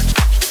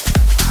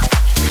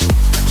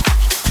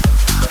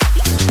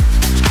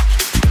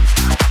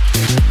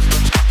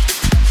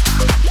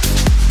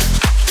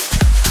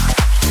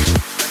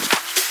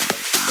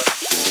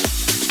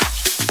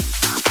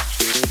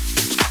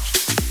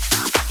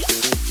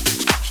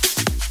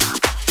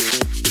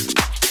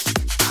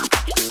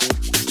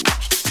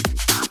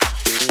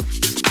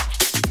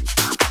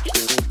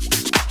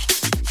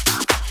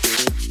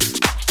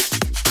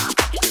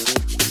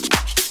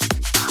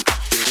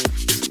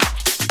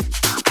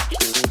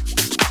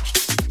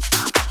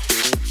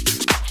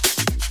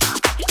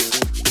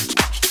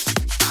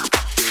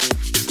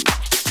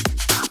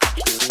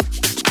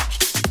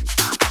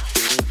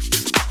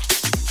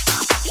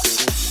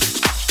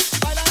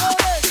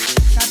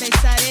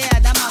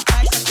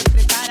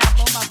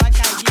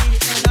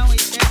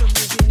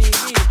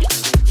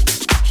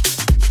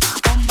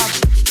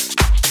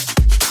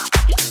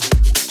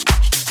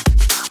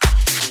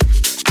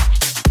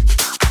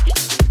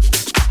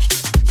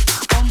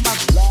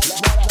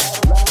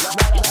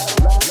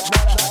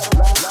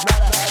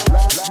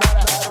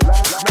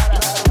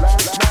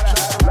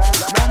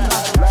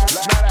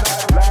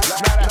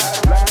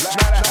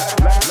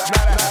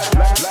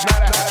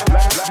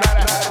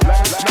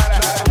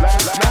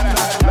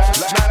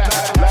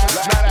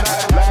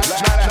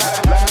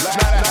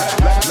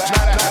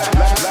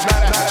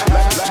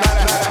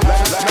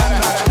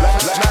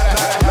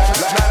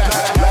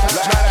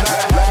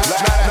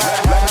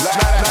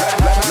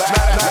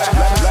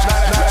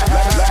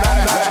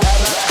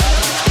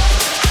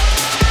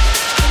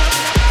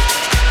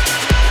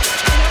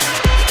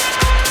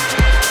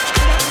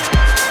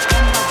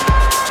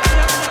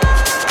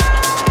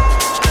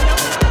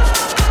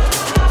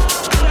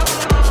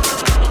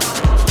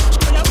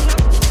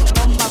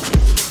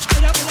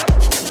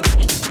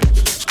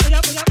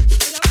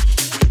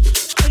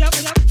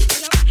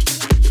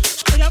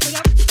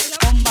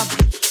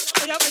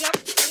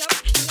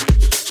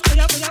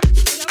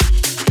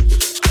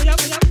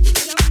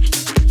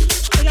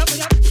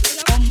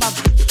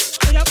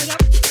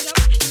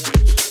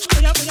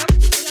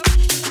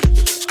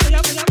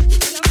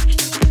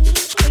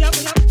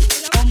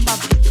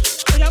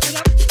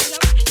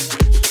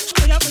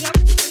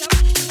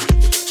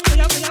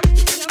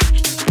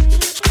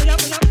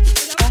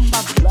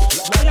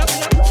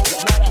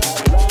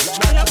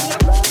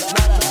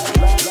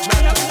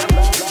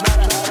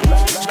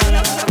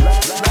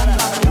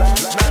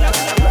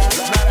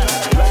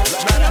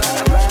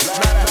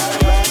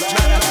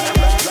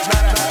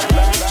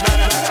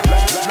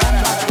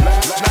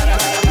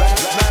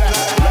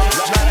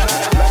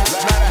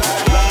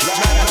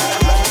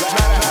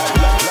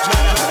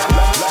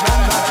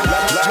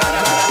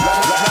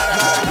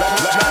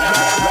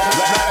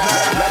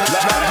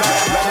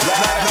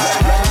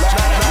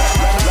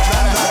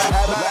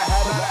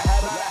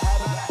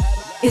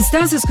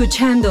 Estás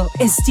escuchando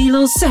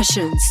Estilo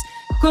Sessions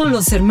con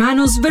los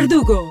hermanos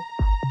Verdugo.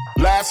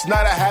 Last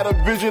night I had a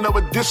vision of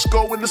a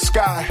disco in the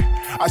sky.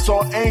 I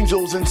saw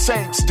angels and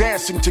saints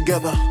dancing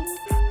together.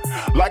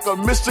 Like a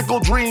mystical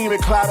dream,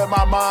 it clouded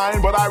my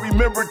mind, but I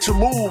remembered to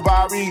move.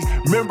 I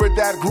remembered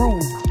that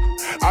groove.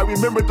 I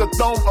remembered the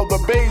thump of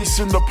the bass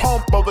and the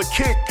pump of the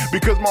kick,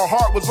 because my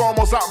heart was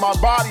almost out my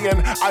body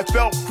and I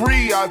felt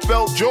free, I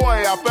felt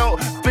joy, I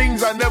felt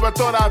things I never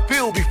thought I'd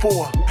feel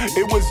before.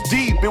 It was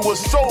deep, it was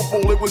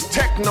soulful, it was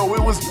techno,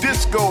 it was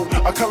disco,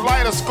 a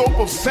kaleidoscope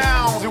of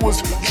sounds. It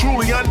was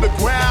truly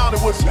underground.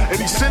 It was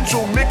an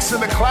essential mix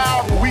in the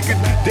cloud where we could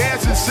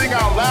dance and sing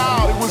out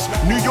loud. It was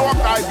New York,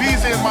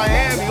 Ibiza, and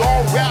Miami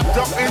all wrapped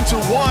up into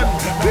one.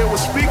 There were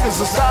speakers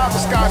aside the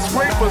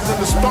skyscrapers and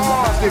the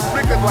stars. They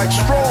flickered like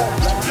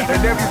strobes,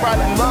 and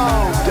everybody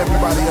loved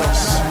everybody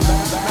else.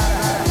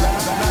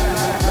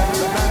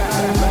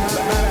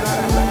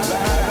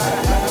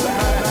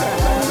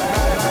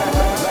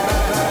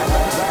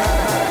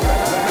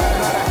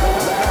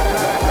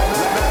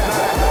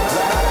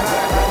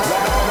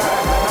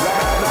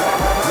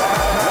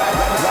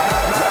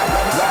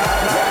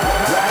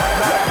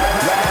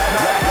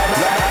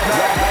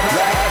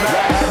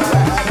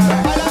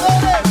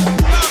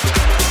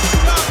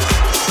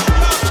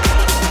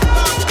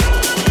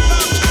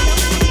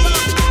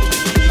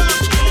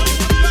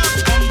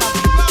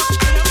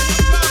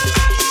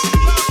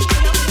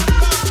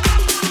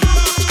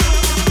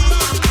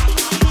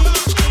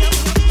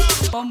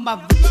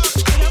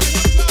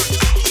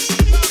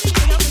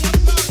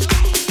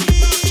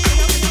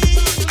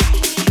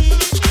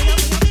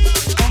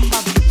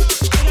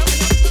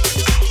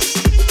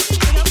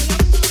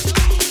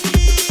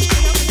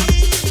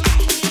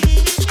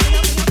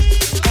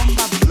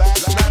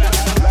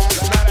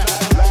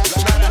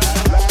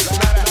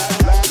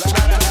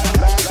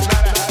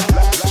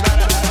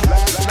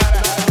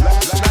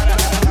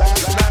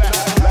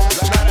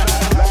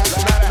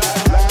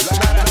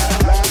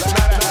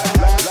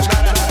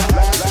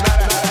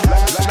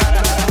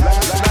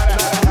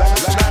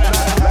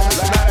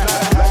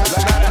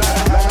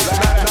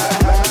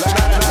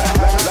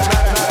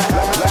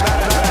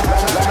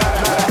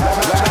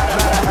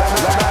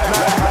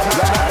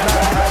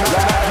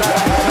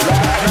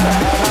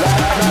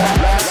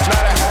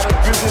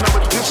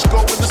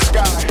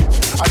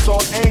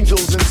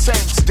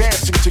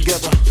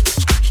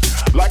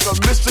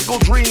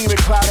 mystical dream, it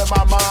clouded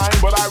my mind,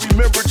 but I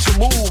remembered to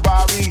move,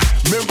 I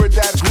remembered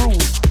that groove.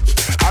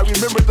 I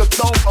remembered the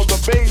thump of the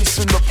bass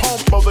and the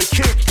pump of the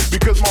kick,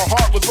 because my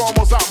heart was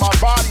almost out my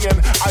body and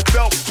I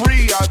felt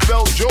free, I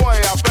felt joy,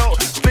 I felt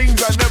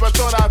things I never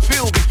thought I'd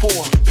feel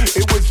before.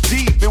 It was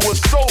deep, it was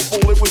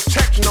soulful, it was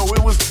techno,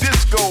 it was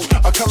disco,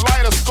 a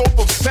kaleidoscope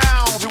of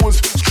sounds. It was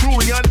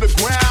truly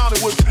underground,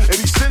 it was an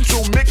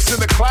essential mix in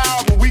the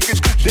cloud where we could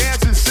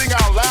dance and sing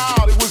out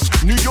loud. It was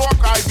New York,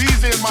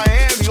 Ibiza, and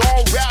Miami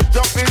all wrapped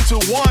up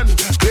into one.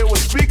 There were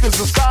speakers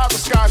inside the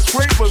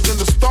skyscrapers and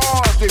the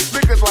stars, they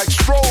flickered like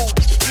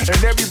strobes, and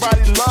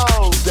everybody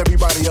loved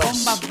everybody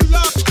else.